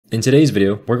In today's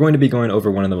video, we're going to be going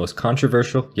over one of the most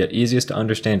controversial yet easiest to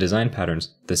understand design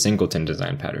patterns, the Singleton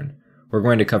design pattern. We're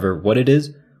going to cover what it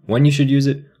is, when you should use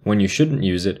it, when you shouldn't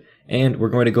use it, and we're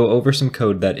going to go over some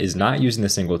code that is not using the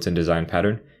Singleton design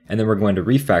pattern, and then we're going to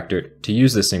refactor it to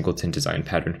use the Singleton design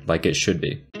pattern like it should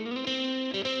be.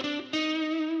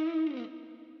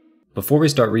 Before we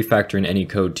start refactoring any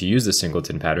code to use the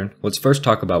Singleton pattern, let's first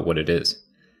talk about what it is.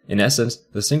 In essence,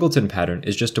 the Singleton pattern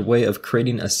is just a way of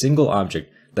creating a single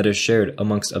object that is shared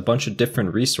amongst a bunch of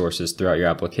different resources throughout your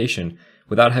application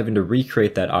without having to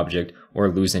recreate that object or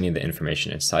lose any of the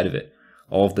information inside of it.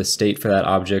 All of the state for that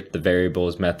object, the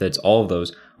variables, methods, all of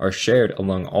those are shared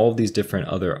among all of these different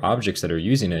other objects that are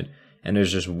using it, and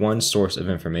there's just one source of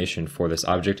information for this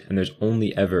object, and there's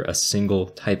only ever a single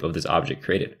type of this object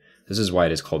created. This is why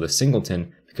it is called a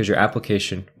singleton, because your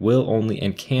application will only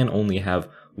and can only have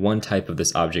one type of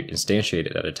this object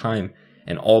instantiated at a time,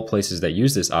 and all places that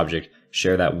use this object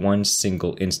share that one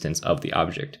single instance of the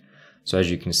object. So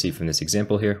as you can see from this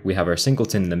example here, we have our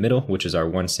singleton in the middle, which is our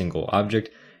one single object,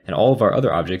 and all of our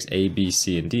other objects, A, B,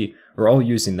 C, and D, are all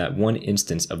using that one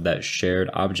instance of that shared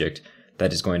object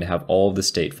that is going to have all of the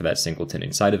state for that singleton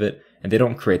inside of it, and they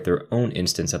don't create their own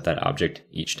instance of that object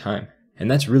each time.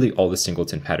 And that's really all the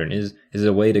singleton pattern is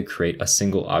a way to create a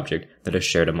single object that is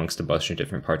shared amongst a bunch of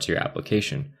different parts of your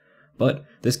application. But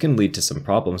this can lead to some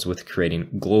problems with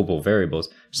creating global variables,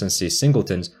 since these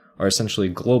singletons are essentially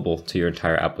global to your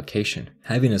entire application.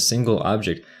 Having a single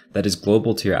object that is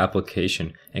global to your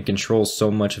application and controls so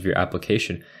much of your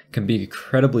application can be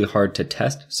incredibly hard to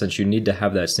test, since you need to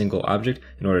have that single object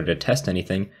in order to test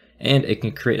anything, and it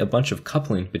can create a bunch of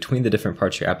coupling between the different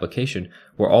parts of your application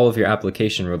where all of your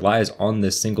application relies on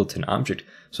this singleton object,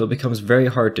 so it becomes very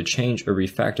hard to change or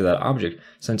refactor that object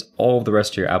since all of the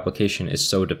rest of your application is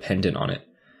so dependent on it.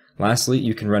 Lastly,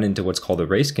 you can run into what's called a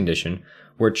race condition,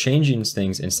 where changing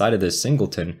things inside of this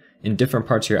singleton in different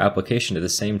parts of your application at the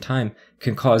same time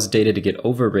can cause data to get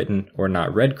overwritten or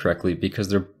not read correctly because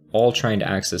they're all trying to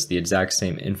access the exact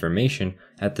same information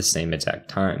at the same exact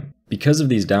time. Because of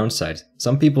these downsides,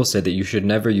 some people say that you should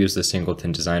never use the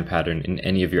singleton design pattern in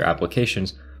any of your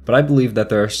applications, but I believe that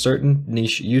there are certain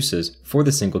niche uses for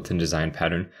the singleton design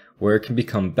pattern where it can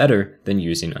become better than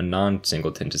using a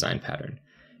non-singleton design pattern.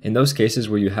 In those cases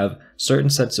where you have certain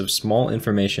sets of small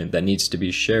information that needs to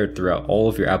be shared throughout all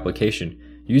of your application,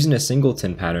 using a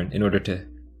singleton pattern in order to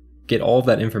get all of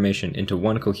that information into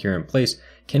one coherent place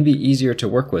can be easier to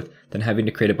work with than having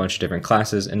to create a bunch of different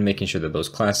classes and making sure that those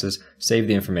classes save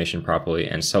the information properly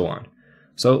and so on.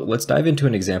 So let's dive into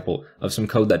an example of some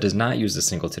code that does not use the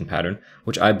singleton pattern,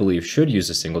 which I believe should use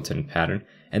a singleton pattern,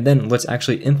 and then let's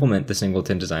actually implement the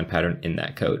singleton design pattern in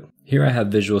that code. Here I have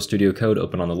Visual Studio Code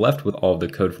open on the left with all of the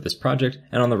code for this project,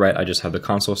 and on the right I just have the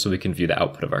console so we can view the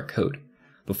output of our code.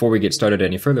 Before we get started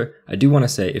any further, I do want to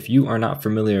say if you are not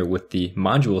familiar with the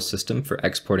module system for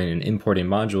exporting and importing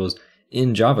modules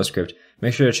in JavaScript,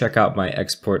 make sure to check out my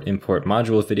export-import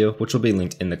modules video, which will be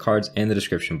linked in the cards and the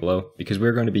description below, because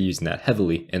we're going to be using that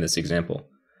heavily in this example.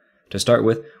 To start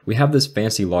with, we have this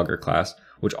fancy logger class,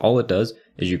 which all it does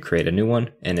is you create a new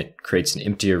one, and it creates an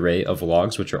empty array of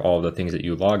logs, which are all the things that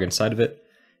you log inside of it.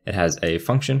 It has a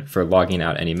function for logging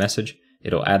out any message.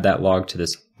 It'll add that log to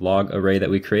this log array that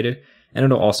we created, and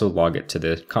it'll also log it to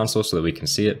the console so that we can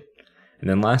see it. And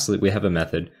then lastly, we have a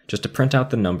method just to print out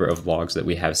the number of logs that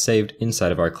we have saved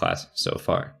inside of our class so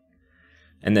far.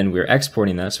 And then we're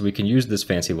exporting that so we can use this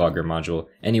fancy logger module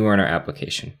anywhere in our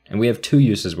application. And we have two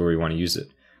uses where we want to use it.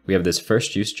 We have this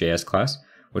first use JS class,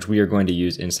 which we are going to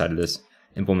use inside of this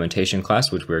implementation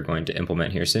class, which we're going to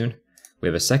implement here soon. We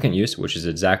have a second use, which is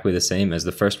exactly the same as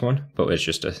the first one, but it's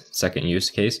just a second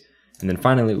use case. And then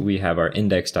finally, we have our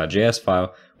index.js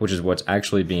file, which is what's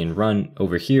actually being run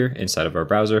over here inside of our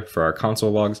browser for our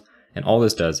console logs. And all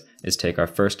this does is take our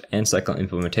first and second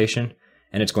implementation,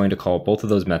 and it's going to call both of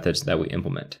those methods that we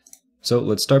implement. So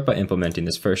let's start by implementing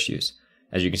this first use.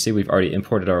 As you can see, we've already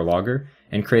imported our logger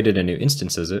and created a new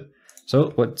instance of it. So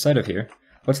inside of here,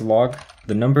 let's log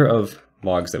the number of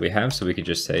logs that we have. So we could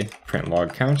just say print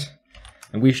log count,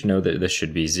 and we should know that this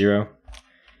should be 0.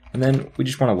 And then we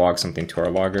just want to log something to our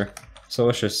logger. So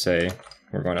let's just say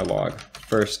we're going to log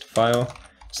first file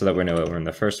so that we know that we're in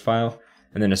the first file.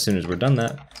 And then as soon as we're done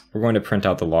that, we're going to print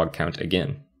out the log count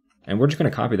again. And we're just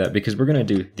going to copy that because we're going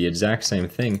to do the exact same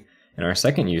thing in our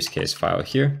second use case file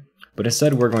here. But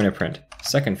instead we're going to print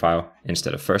second file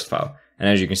instead of first file. And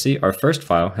as you can see, our first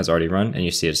file has already run, and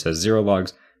you see it says 0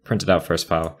 logs, printed out first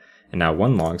file, and now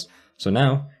 1 logs. So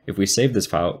now if we save this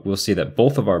file, we'll see that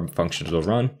both of our functions will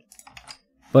run,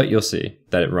 but you'll see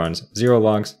that it runs 0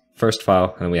 logs, first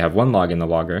file, and we have 1 log in the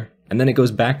logger, and then it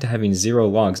goes back to having 0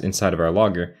 logs inside of our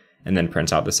logger, and then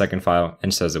prints out the second file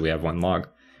and says that we have 1 log.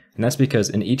 And that's because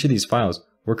in each of these files,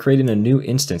 we're creating a new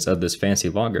instance of this fancy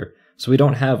logger, so we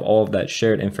don't have all of that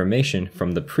shared information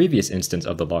from the previous instance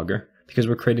of the logger, because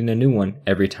we're creating a new one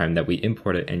every time that we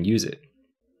import it and use it.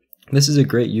 This is a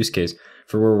great use case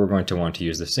for where we're going to want to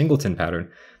use the singleton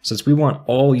pattern, since we want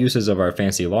all uses of our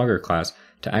fancy logger class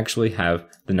to actually have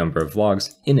the number of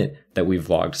logs in it that we've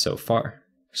logged so far.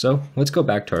 So let's go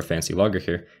back to our fancy logger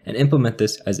here and implement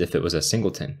this as if it was a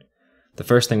singleton. The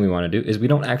first thing we want to do is we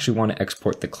don't actually want to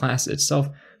export the class itself,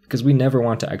 because we never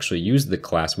want to actually use the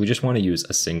class. We just want to use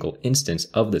a single instance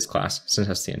of this class, since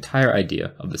that's the entire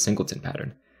idea of the singleton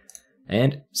pattern.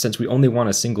 And since we only want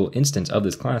a single instance of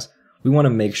this class, we want to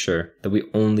make sure that we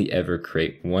only ever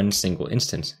create one single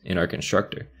instance in our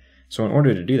constructor. So in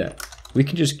order to do that, we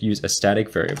can just use a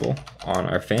static variable on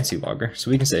our fancy logger.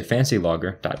 So we can say fancy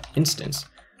logger.instance,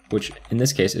 which in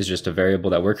this case is just a variable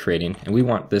that we're creating, and we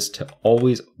want this to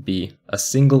always be a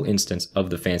single instance of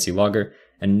the fancy logger,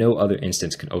 and no other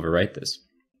instance can overwrite this.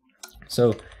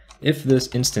 So if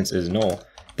this instance is null,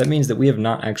 that means that we have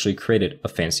not actually created a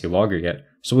fancy logger yet,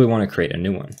 so we want to create a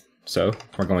new one. So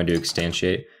we're going to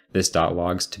instantiate this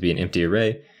 .logs to be an empty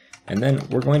array, and then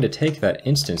we're going to take that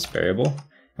instance variable,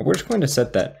 and we're just going to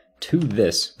set that to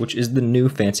this, which is the new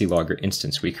fancy logger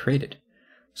instance we created.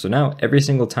 So now every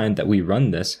single time that we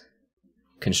run this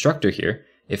constructor here,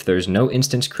 if there's no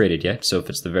instance created yet, so if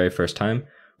it's the very first time,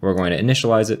 we're going to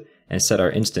initialize it and set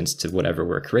our instance to whatever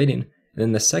we're creating. And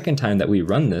then the second time that we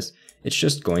run this, it's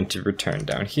just going to return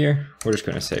down here. We're just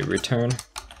going to say return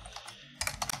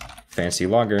fancy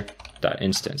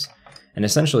logger.instance. And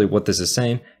essentially what this is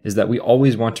saying is that we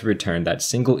always want to return that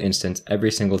single instance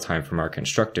every single time from our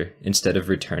constructor, instead of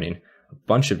returning a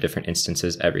bunch of different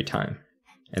instances every time.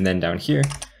 And then down here,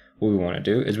 what we want to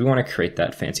do is we want to create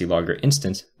that fancy logger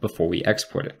instance before we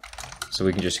export it. So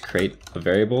we can just create a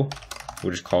variable,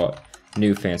 we'll just call it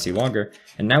new fancy logger,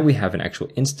 and now we have an actual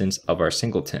instance of our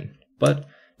singleton. But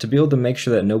to be able to make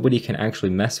sure that nobody can actually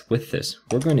mess with this,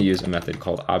 we're going to use a method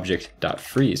called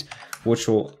object.freeze, which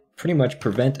will pretty much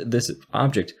prevent this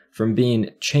object from being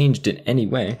changed in any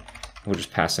way. We'll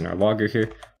just pass in our logger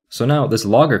here. So now this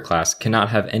logger class cannot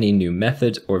have any new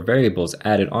methods or variables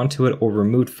added onto it or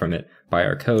removed from it by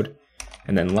our code.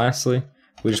 And then lastly,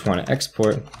 we just want to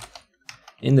export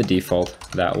in the default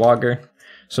that logger.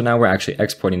 So now we're actually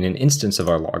exporting an instance of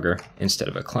our logger instead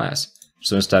of a class.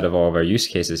 So instead of all of our use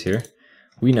cases here,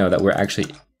 we know that we're actually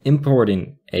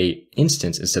importing a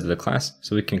instance instead of the class,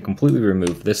 so we can completely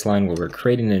remove this line where we're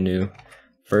creating a new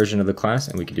version of the class,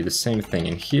 and we can do the same thing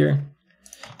in here,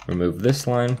 remove this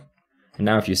line, and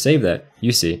now if you save that,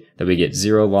 you see that we get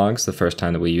 0 logs the first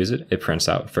time that we use it. It prints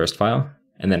out first file,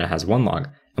 and then it has 1 log.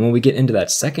 And when we get into that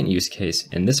second use case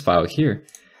in this file here,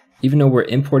 even though we're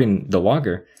importing the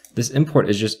logger, this import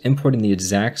is just importing the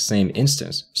exact same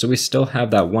instance, so we still have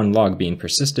that 1 log being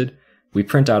persisted. We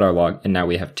print out our log, and now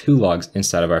we have 2 logs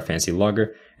inside of our fancy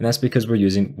logger, and that's because we're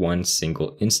using one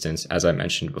single instance, as I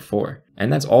mentioned before.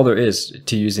 And that's all there is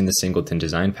to using the singleton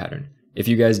design pattern. If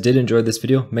you guys did enjoy this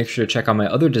video, make sure to check out my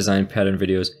other design pattern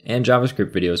videos and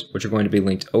JavaScript videos, which are going to be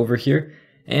linked over here,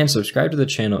 and subscribe to the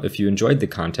channel if you enjoyed the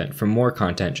content for more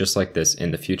content just like this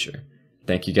in the future.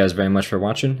 Thank you guys very much for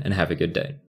watching, and have a good day.